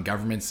lies on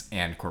governments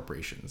and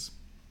corporations.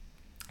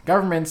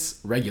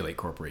 Governments regulate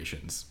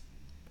corporations,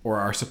 or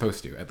are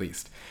supposed to, at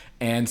least.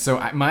 And so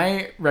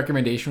my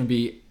recommendation would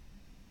be,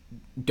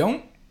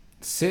 don't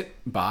sit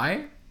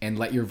by and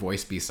let your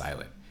voice be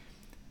silent.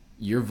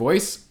 Your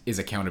voice is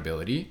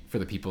accountability for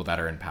the people that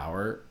are in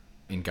power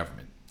in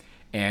government.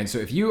 And so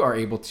if you are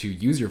able to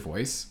use your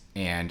voice,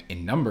 and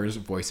in numbers,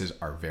 voices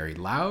are very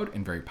loud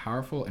and very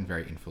powerful and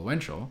very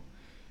influential,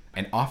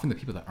 and often the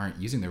people that aren't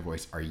using their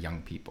voice are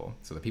young people.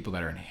 So the people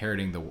that are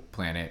inheriting the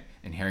planet,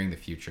 inheriting the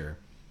future,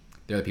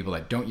 they're the people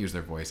that don't use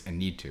their voice and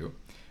need to.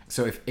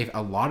 So if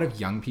a lot of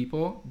young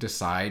people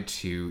decide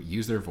to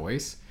use their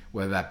voice,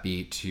 whether that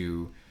be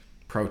to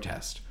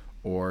protest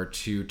or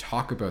to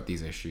talk about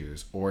these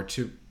issues or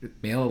to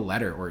mail a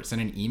letter or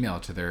send an email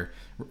to their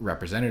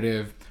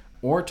representative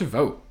or to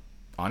vote,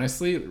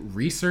 honestly,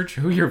 research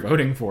who you're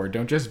voting for.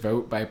 Don't just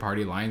vote by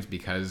party lines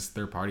because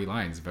they're party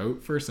lines.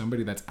 Vote for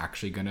somebody that's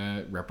actually going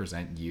to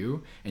represent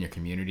you and your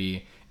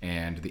community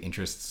and the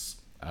interests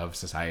of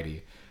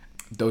society.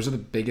 Those are the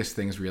biggest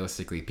things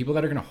realistically. People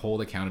that are going to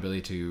hold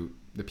accountability to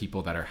the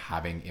people that are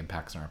having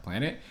impacts on our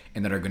planet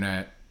and that are going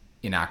to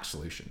enact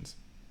solutions.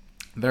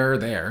 They're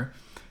there.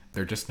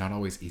 They're just not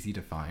always easy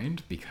to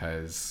find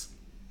because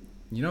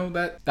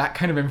that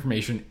kind of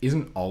information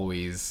isn't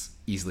always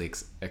easily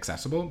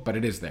accessible, but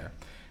it is there.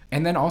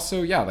 And then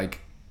also, yeah,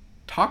 like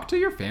talk to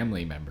your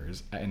family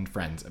members and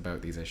friends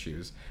about these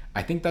issues.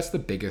 I think that's the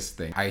biggest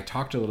thing. I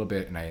talked a little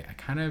bit and I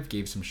kind of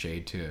gave some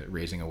shade to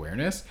raising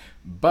awareness,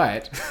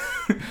 but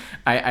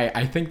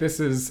I think this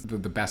is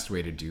the best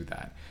way to do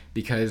that,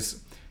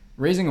 because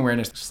raising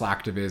awareness,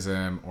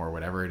 slacktivism or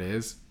whatever it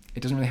is,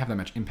 it doesn't really have that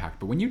much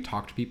impact. But when you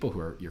talk to people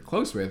who you're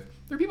close with,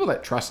 they're people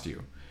that trust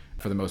you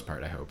for the most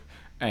part, I hope.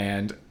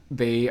 And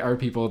they are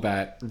people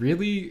that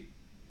really,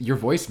 your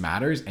voice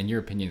matters and your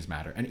opinions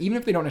matter. And even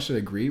if they don't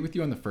necessarily agree with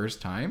you on the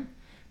first time,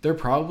 they're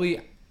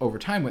probably over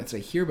time, once they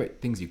hear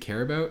about things you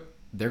care about,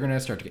 they're going to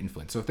start to get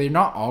influenced. So if they're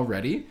not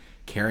already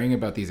caring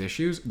about these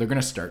issues, they're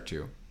going to start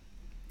to.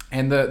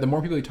 And the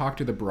more people you talk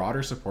to, the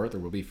broader support there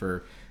will be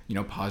for,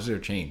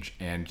 positive change.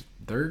 And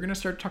they're going to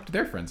start to talk to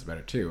their friends about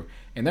it too,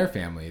 and their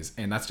families.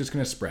 And that's just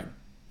going to spread.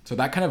 So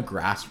that kind of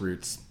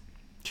grassroots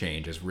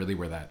change is really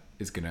where that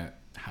is going to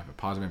have a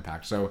positive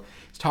impact. So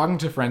it's talking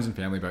to friends and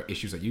family about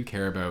issues that you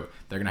care about.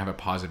 They're going to have a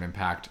positive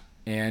impact.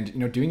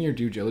 And, doing your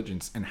due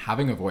diligence and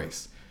having a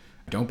voice.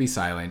 Don't be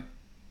silent.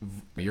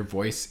 Your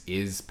voice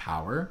is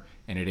power,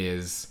 and it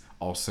is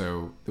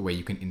also the way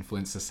you can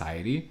influence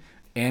society.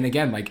 And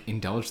again, like,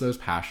 indulge those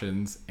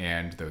passions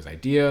and those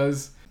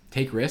ideas.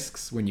 Take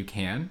risks when you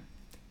can.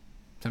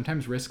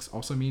 Sometimes risks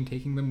also mean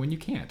taking them when you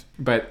can't.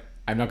 But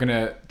I'm not going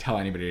to tell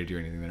anybody to do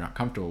anything they're not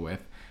comfortable with.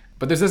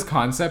 But there's this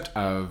concept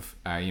of,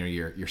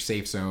 your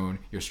safe zone,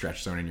 your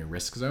stretch zone, and your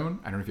risk zone.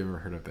 I don't know if you've ever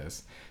heard of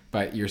this,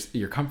 but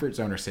your comfort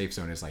zone or safe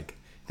zone is like,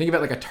 think of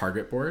it like a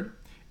target board.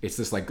 It's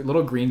this like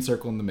little green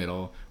circle in the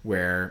middle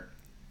where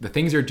the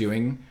things you're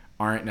doing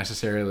aren't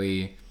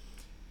necessarily,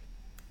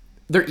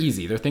 they're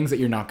easy. They're things that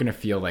you're not going to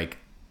feel like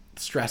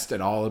stressed at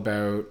all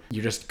about.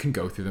 You just can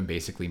go through them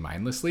basically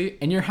mindlessly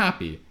and you're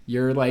happy.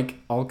 You're like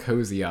all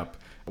cozy up,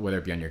 whether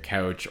it be on your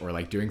couch or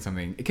like doing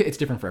something. It's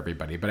different for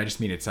everybody, but I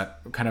just mean it's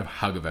that kind of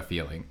hug of a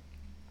feeling.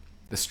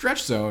 The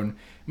stretch zone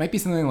might be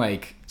something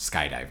like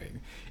skydiving.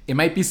 It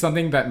might be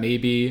something that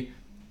maybe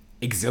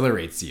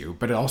exhilarates you,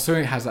 but it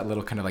also has that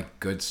little kind of like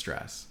good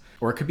stress.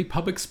 Or it could be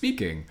public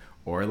speaking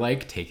or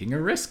like taking a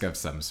risk of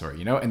some sort,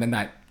 And then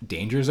that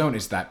danger zone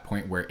is that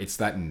point where it's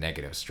that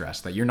negative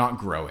stress that you're not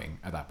growing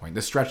at that point.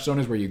 The stretch zone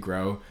is where you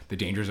grow. The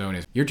danger zone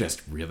is you're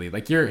just really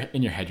like, you're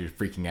in your head, you're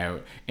freaking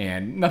out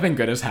and nothing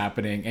good is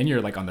happening. And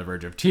you're like on the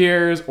verge of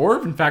tears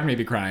or in fact,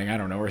 maybe crying, I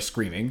don't know, or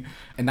screaming.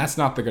 And that's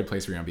not the good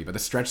place where you want to be. But the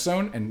stretch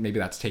zone, and maybe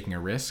that's taking a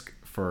risk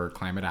for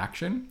climate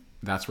action,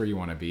 that's where you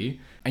want to be.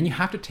 And you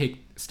have to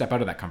step out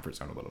of that comfort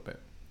zone a little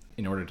bit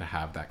in order to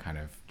have that kind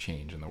of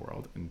change in the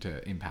world and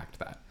to impact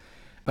that.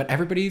 But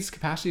everybody's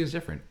capacity is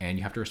different, and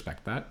you have to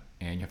respect that,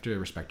 and you have to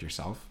respect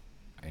yourself,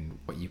 and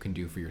what you can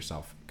do for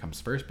yourself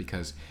comes first,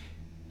 because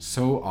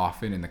so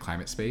often in the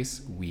climate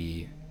space,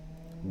 we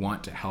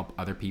want to help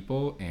other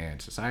people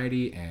and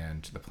society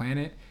and the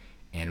planet,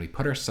 and we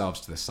put ourselves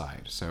to the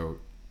side. So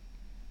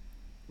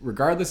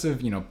regardless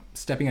of,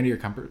 stepping out of your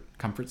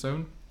comfort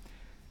zone,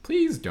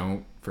 please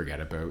don't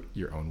forget about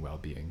your own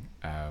well-being,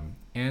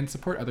 and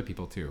support other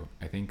people too.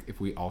 I think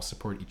if we all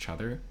support each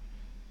other,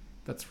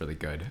 that's really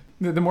good.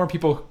 The more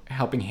people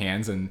helping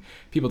hands and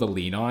people to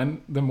lean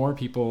on, the more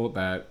people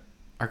that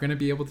are going to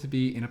be able to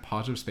be in a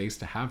positive space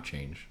to have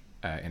change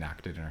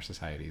enacted in our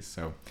societies.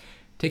 So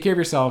take care of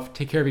yourself,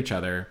 take care of each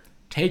other,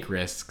 take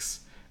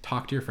risks,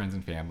 talk to your friends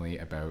and family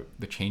about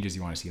the changes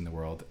you want to see in the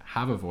world,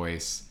 have a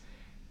voice,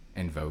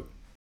 and vote.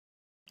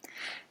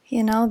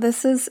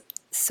 This is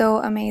so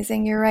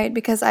amazing. You're right,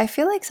 because I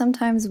feel like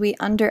sometimes we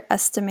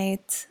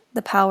underestimate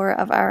the power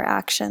of our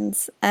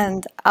actions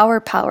and our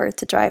power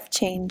to drive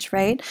change,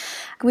 right?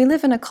 We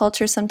live in a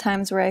culture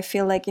sometimes where I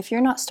feel like if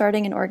you're not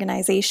starting an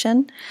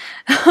organization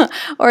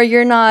or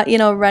you're not,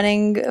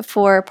 running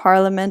for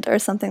parliament or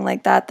something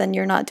like that, then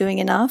you're not doing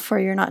enough or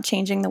you're not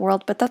changing the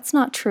world. But that's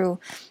not true.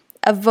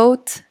 A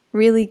vote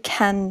really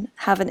can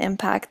have an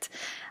impact.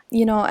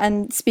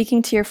 And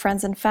speaking to your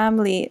friends and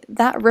family,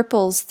 that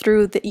ripples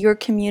through your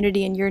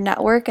community and your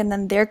network, and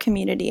then their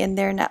community and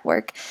their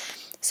network.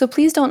 So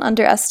please don't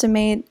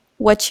underestimate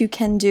what you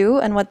can do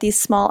and what these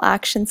small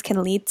actions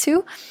can lead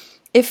to.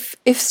 If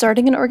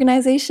starting an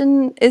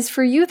organization is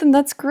for you, then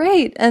that's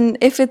great. And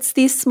if it's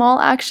these small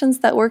actions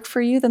that work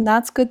for you, then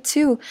that's good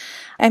too.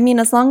 I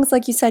mean, as long as,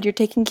 like you said, you're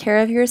taking care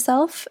of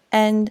yourself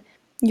and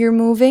you're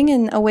moving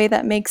in a way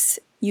that makes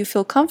you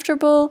feel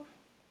comfortable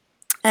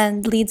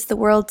and leads the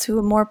world to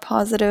a more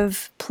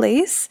positive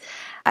place,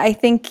 I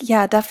think,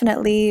 yeah,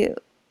 definitely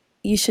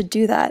you should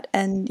do that.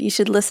 And you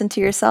should listen to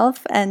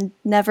yourself and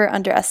never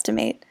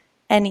underestimate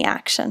any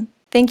action.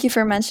 Thank you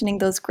for mentioning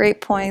those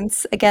great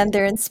points. Again,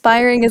 they're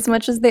inspiring as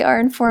much as they are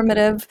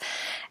informative.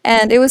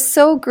 And it was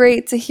so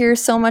great to hear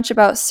so much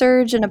about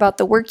Surge and about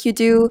the work you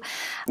do.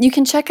 You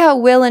can check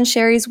out Will and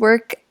Sherry's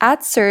work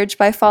at Surge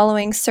by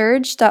following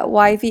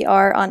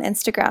surge.yvr on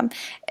Instagram.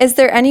 Is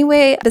there any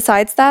way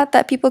besides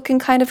that people can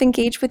kind of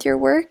engage with your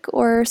work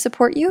or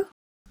support you?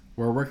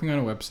 We're working on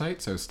a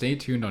website, so stay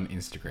tuned on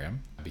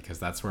Instagram because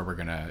that's where we're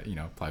gonna,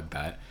 plug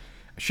that.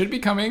 Should be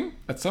coming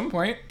at some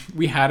point.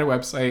 We had a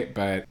website,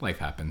 but life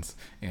happens,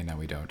 and now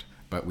we don't.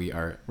 But we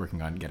are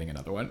working on getting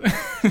another one.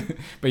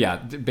 But yeah,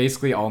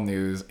 basically all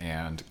news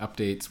and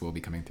updates will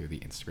be coming through the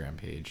Instagram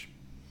page.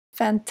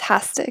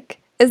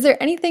 Fantastic. Is there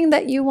anything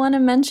that you want to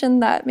mention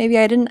that maybe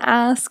I didn't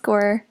ask,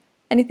 or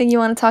anything you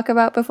want to talk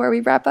about before we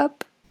wrap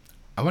up?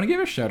 I want to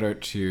give a shout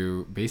out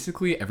to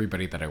basically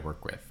everybody that I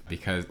work with,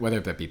 because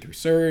whether that be through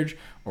Surge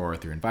or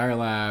through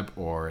EnviroLab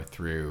or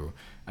through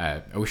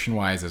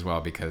OceanWise as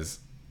well, because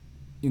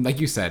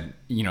like you said,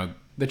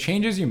 the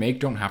changes you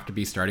make don't have to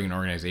be starting an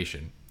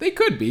organization. They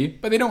could be,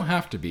 but they don't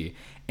have to be.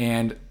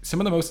 And some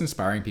of the most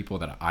inspiring people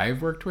that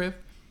I've worked with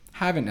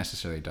haven't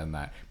necessarily done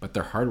that, but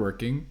they're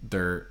hardworking,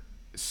 they're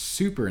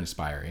super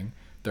inspiring,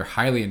 they're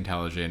highly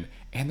intelligent,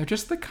 and they're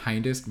just the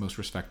kindest, most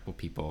respectful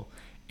people.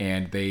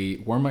 And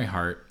they warm my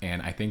heart,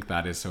 and I think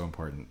that is so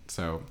important.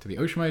 So to the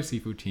OceanWise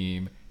Seafood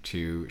team,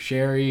 to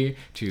Sherry,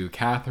 to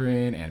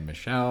Catherine and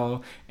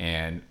Michelle,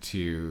 and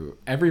to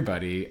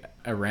everybody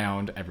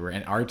around everywhere,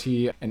 and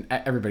RT and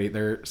everybody,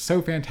 they're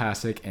so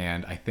fantastic.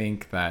 And I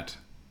think that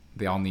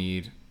they all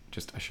need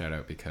just a shout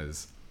out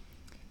because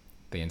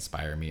they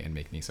inspire me and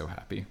make me so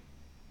happy.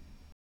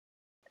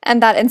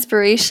 And that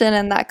inspiration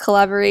and that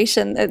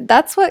collaboration,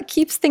 that's what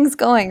keeps things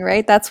going,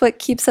 right? That's what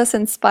keeps us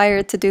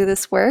inspired to do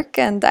this work.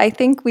 And I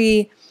think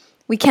we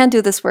can't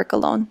do this work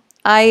alone.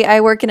 I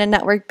work in a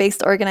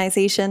network-based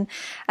organization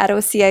at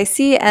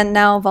OCIC and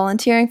now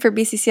volunteering for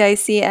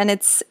BCCIC, and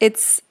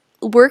it's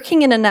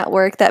working in a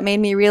network that made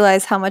me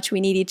realize how much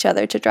we need each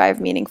other to drive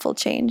meaningful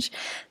change.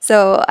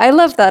 So I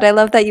love that. I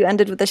love that you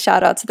ended with a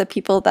shout out to the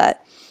people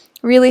that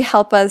really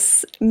help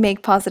us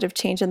make positive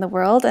change in the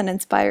world and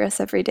inspire us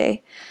every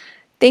day.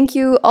 Thank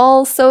you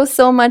all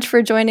so much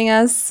for joining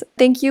us.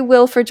 Thank you,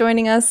 Will, for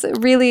joining us.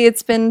 Really,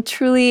 it's been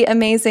truly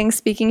amazing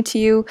speaking to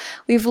you.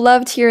 We've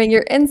loved hearing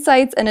your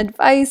insights and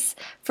advice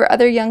for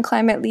other young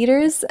climate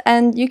leaders.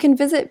 And you can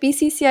visit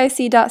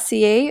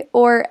bccic.ca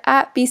or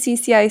at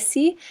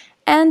bccic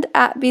and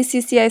at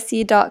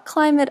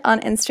bccic.climate on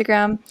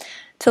Instagram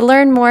to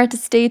learn more, to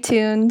stay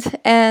tuned,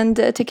 and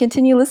to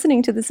continue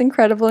listening to this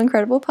incredible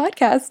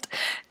podcast.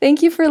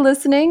 Thank you for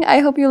listening. I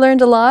hope you learned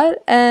a lot.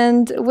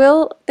 And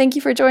Will, thank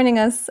you for joining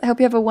us. I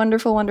hope you have a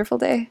wonderful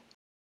day.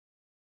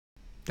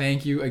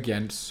 Thank you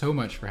again so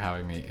much for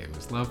having me. It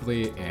was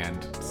lovely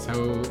and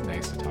so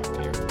nice to talk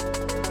to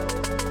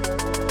you.